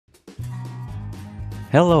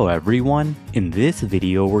Hello everyone, in this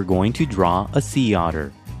video we're going to draw a sea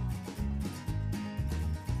otter.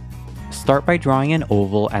 Start by drawing an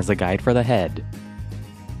oval as a guide for the head.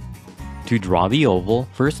 To draw the oval,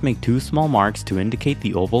 first make two small marks to indicate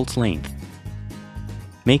the oval's length.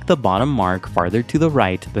 Make the bottom mark farther to the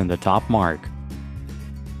right than the top mark.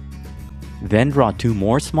 Then draw two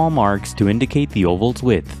more small marks to indicate the oval's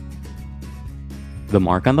width. The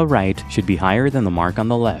mark on the right should be higher than the mark on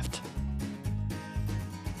the left.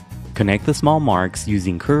 Connect the small marks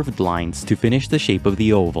using curved lines to finish the shape of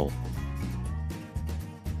the oval.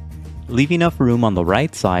 Leave enough room on the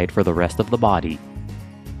right side for the rest of the body.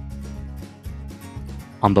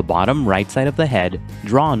 On the bottom right side of the head,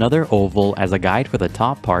 draw another oval as a guide for the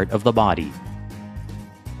top part of the body.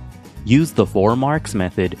 Use the 4 marks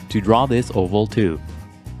method to draw this oval too.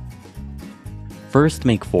 First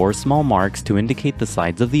make 4 small marks to indicate the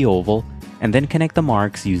sides of the oval, and then connect the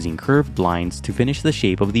marks using curved lines to finish the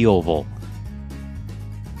shape of the oval.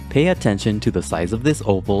 Pay attention to the size of this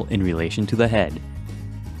oval in relation to the head.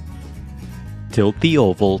 Tilt the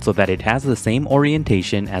oval so that it has the same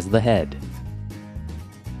orientation as the head.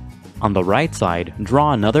 On the right side,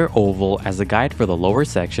 draw another oval as a guide for the lower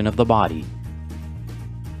section of the body.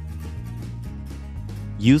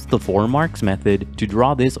 Use the 4 marks method to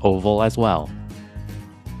draw this oval as well.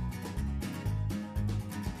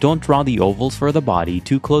 Don't draw the ovals for the body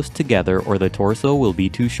too close together or the torso will be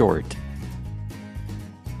too short.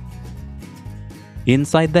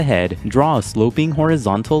 Inside the head, draw a sloping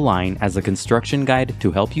horizontal line as a construction guide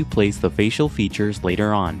to help you place the facial features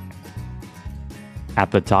later on. At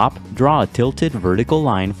the top, draw a tilted vertical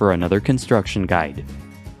line for another construction guide.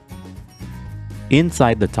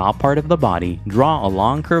 Inside the top part of the body, draw a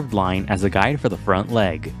long curved line as a guide for the front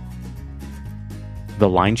leg. The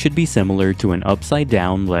line should be similar to an upside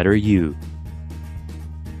down letter U.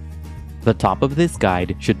 The top of this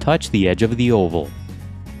guide should touch the edge of the oval.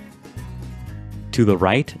 To the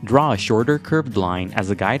right, draw a shorter curved line as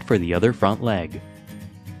a guide for the other front leg.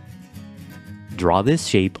 Draw this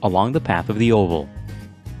shape along the path of the oval.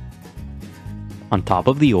 On top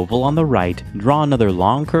of the oval on the right, draw another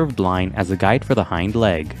long curved line as a guide for the hind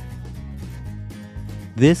leg.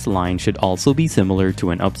 This line should also be similar to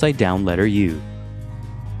an upside down letter U.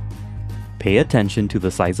 Pay attention to the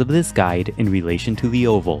size of this guide in relation to the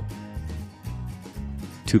oval.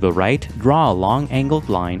 To the right, draw a long angled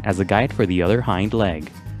line as a guide for the other hind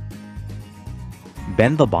leg.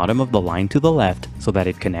 Bend the bottom of the line to the left so that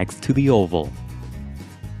it connects to the oval.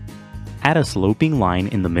 Add a sloping line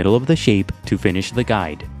in the middle of the shape to finish the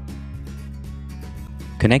guide.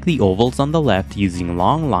 Connect the ovals on the left using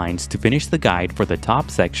long lines to finish the guide for the top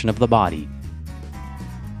section of the body.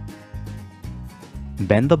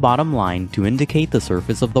 Bend the bottom line to indicate the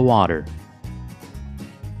surface of the water.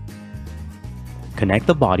 Connect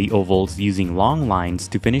the body ovals using long lines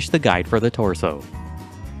to finish the guide for the torso.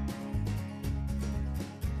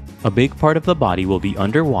 A big part of the body will be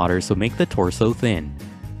underwater, so make the torso thin.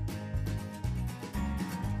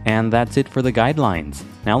 And that's it for the guidelines.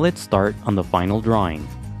 Now let's start on the final drawing.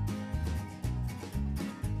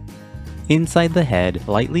 Inside the head,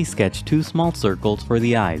 lightly sketch 2 small circles for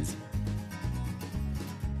the eyes.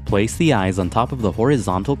 Place the eyes on top of the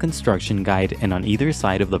horizontal construction guide and on either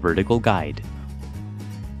side of the vertical guide.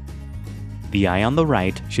 The eye on the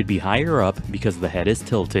right should be higher up because the head is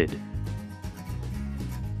tilted.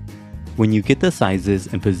 When you get the sizes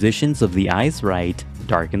and positions of the eyes right,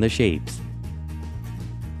 darken the shapes.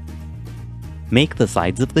 Make the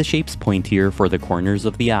sides of the shapes pointier for the corners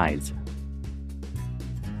of the eyes.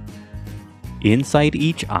 Inside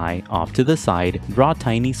each eye, off to the side, draw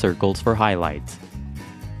tiny circles for highlights.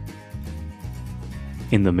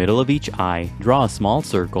 In the middle of each eye, draw a small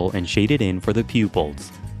circle and shade it in for the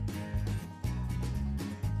pupils.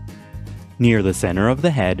 Near the center of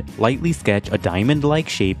the head, lightly sketch a diamond-like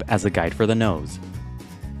shape as a guide for the nose.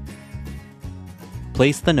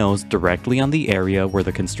 Place the nose directly on the area where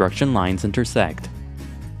the construction lines intersect.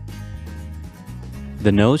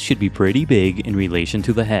 The nose should be pretty big in relation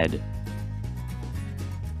to the head.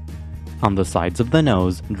 On the sides of the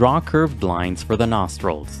nose, draw curved lines for the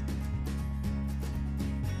nostrils.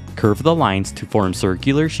 Curve the lines to form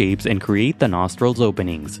circular shapes and create the nostrils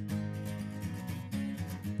openings.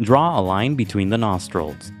 Draw a line between the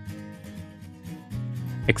nostrils.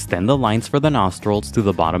 Extend the lines for the nostrils to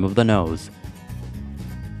the bottom of the nose.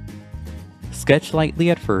 Sketch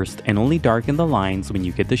lightly at first and only darken the lines when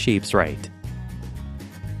you get the shapes right.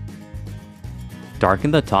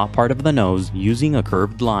 Darken the top part of the nose using a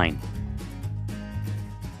curved line.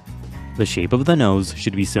 The shape of the nose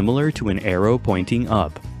should be similar to an arrow pointing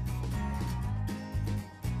up.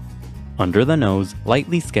 Under the nose,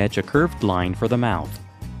 lightly sketch a curved line for the mouth.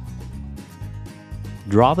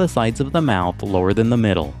 Draw the sides of the mouth lower than the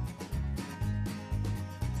middle.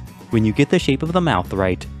 When you get the shape of the mouth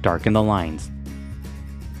right, darken the lines.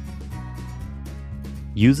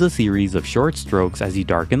 Use a series of short strokes as you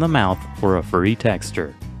darken the mouth for a furry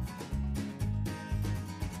texture.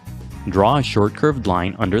 Draw a short curved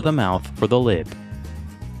line under the mouth for the lip.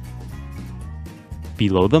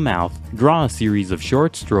 Below the mouth, draw a series of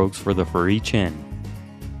short strokes for the furry chin.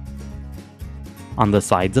 On the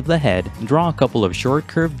sides of the head, draw a couple of short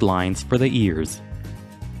curved lines for the ears.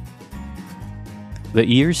 The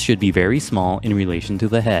ears should be very small in relation to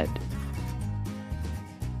the head.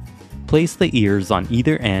 Place the ears on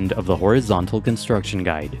either end of the horizontal construction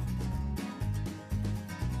guide.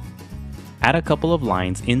 Add a couple of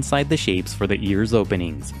lines inside the shapes for the ears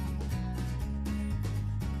openings.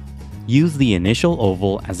 Use the initial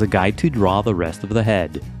oval as a guide to draw the rest of the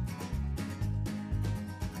head.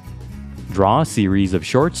 Draw a series of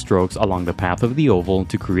short strokes along the path of the oval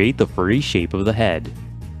to create the furry shape of the head.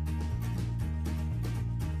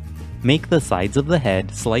 Make the sides of the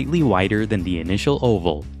head slightly wider than the initial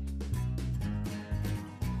oval.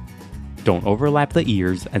 Don't overlap the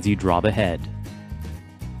ears as you draw the head.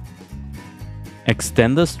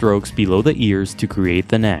 Extend the strokes below the ears to create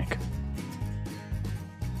the neck.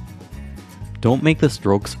 Don't make the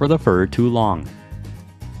strokes for the fur too long.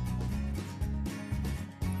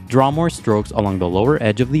 Draw more strokes along the lower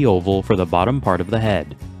edge of the oval for the bottom part of the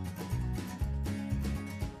head.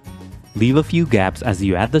 Leave a few gaps as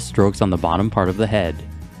you add the strokes on the bottom part of the head.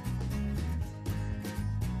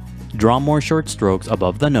 Draw more short strokes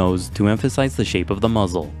above the nose to emphasize the shape of the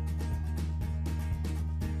muzzle.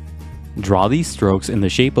 Draw these strokes in the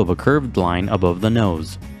shape of a curved line above the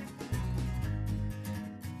nose.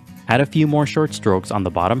 Add a few more short strokes on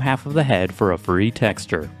the bottom half of the head for a furry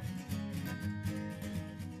texture.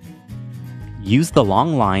 Use the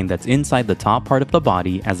long line that's inside the top part of the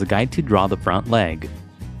body as a guide to draw the front leg.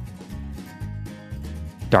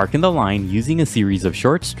 Darken the line using a series of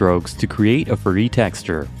short strokes to create a furry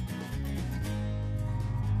texture.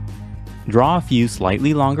 Draw a few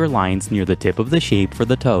slightly longer lines near the tip of the shape for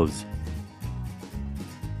the toes.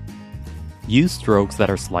 Use strokes that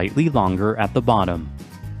are slightly longer at the bottom.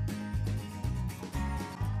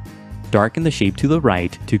 Darken the shape to the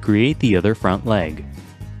right to create the other front leg.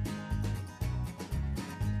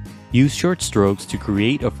 Use short strokes to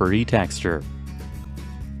create a furry texture.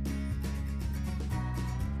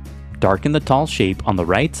 Darken the tall shape on the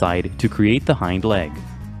right side to create the hind leg.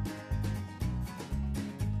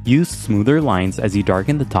 Use smoother lines as you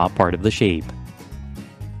darken the top part of the shape.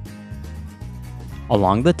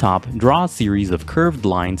 Along the top, draw a series of curved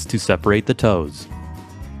lines to separate the toes.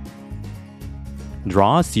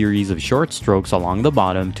 Draw a series of short strokes along the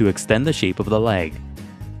bottom to extend the shape of the leg.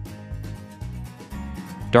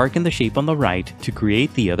 Darken the shape on the right to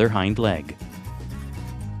create the other hind leg.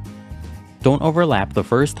 Don't overlap the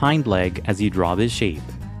first hind leg as you draw this shape.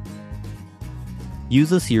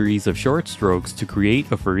 Use a series of short strokes to create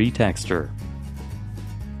a furry texture.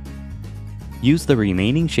 Use the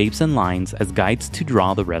remaining shapes and lines as guides to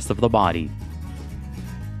draw the rest of the body.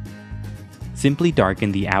 Simply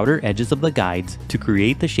darken the outer edges of the guides to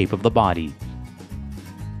create the shape of the body.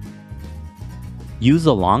 Use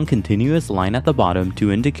a long continuous line at the bottom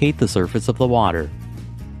to indicate the surface of the water.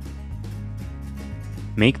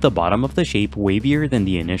 Make the bottom of the shape wavier than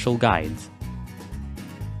the initial guides.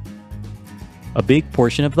 A big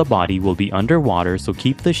portion of the body will be underwater, so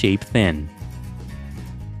keep the shape thin.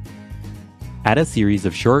 Add a series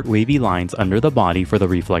of short wavy lines under the body for the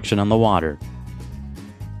reflection on the water.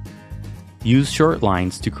 Use short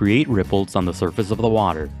lines to create ripples on the surface of the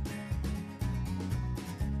water.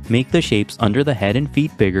 Make the shapes under the head and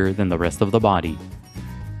feet bigger than the rest of the body.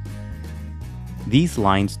 These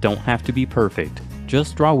lines don't have to be perfect,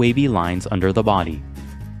 just draw wavy lines under the body.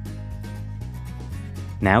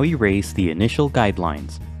 Now erase the initial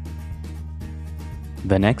guidelines.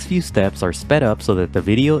 The next few steps are sped up so that the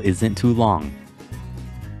video isn't too long.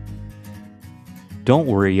 Don't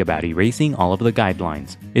worry about erasing all of the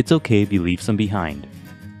guidelines. It's okay if you leave some behind.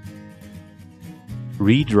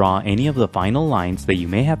 Redraw any of the final lines that you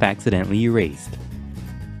may have accidentally erased.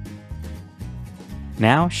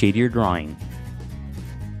 Now shade your drawing.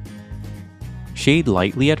 Shade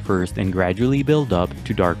lightly at first and gradually build up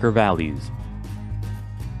to darker values.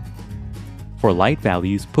 For light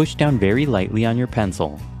values, push down very lightly on your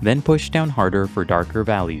pencil, then push down harder for darker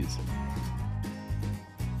values.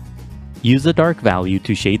 Use a dark value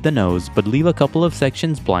to shade the nose, but leave a couple of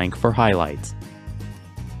sections blank for highlights.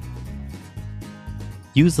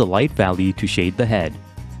 Use the light value to shade the head.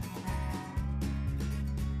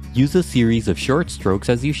 Use a series of short strokes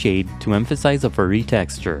as you shade to emphasize a furry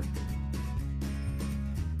texture.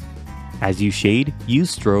 As you shade,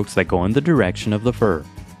 use strokes that go in the direction of the fur.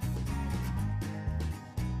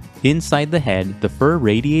 Inside the head, the fur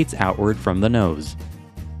radiates outward from the nose.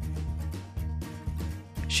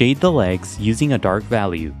 Shade the legs using a dark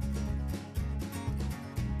value.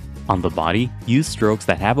 On the body, use strokes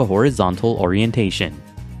that have a horizontal orientation.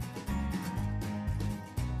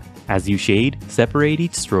 As you shade, separate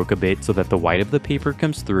each stroke a bit so that the white of the paper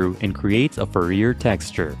comes through and creates a furrier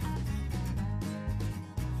texture.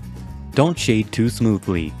 Don't shade too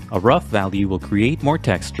smoothly. A rough value will create more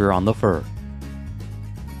texture on the fur.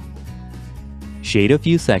 Shade a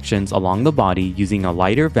few sections along the body using a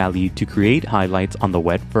lighter value to create highlights on the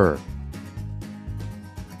wet fur.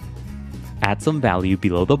 Add some value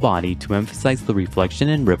below the body to emphasize the reflection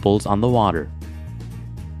and ripples on the water.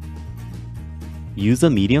 Use a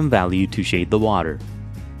medium value to shade the water.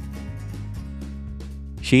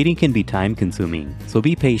 Shading can be time-consuming, so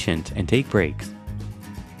be patient and take breaks.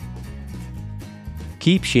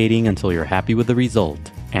 Keep shading until you're happy with the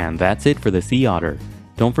result. And that's it for the Sea Otter.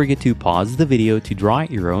 Don't forget to pause the video to draw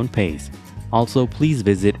at your own pace. Also, please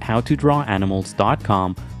visit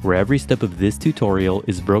howtodrawanimals.com where every step of this tutorial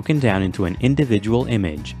is broken down into an individual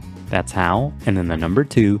image. That's how, and then the number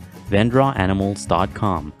 2, then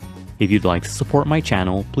drawanimals.com. If you'd like to support my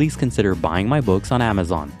channel, please consider buying my books on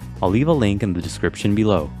Amazon. I'll leave a link in the description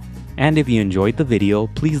below. And if you enjoyed the video,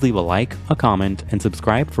 please leave a like, a comment, and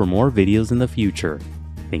subscribe for more videos in the future.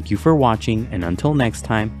 Thank you for watching, and until next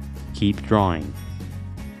time, keep drawing.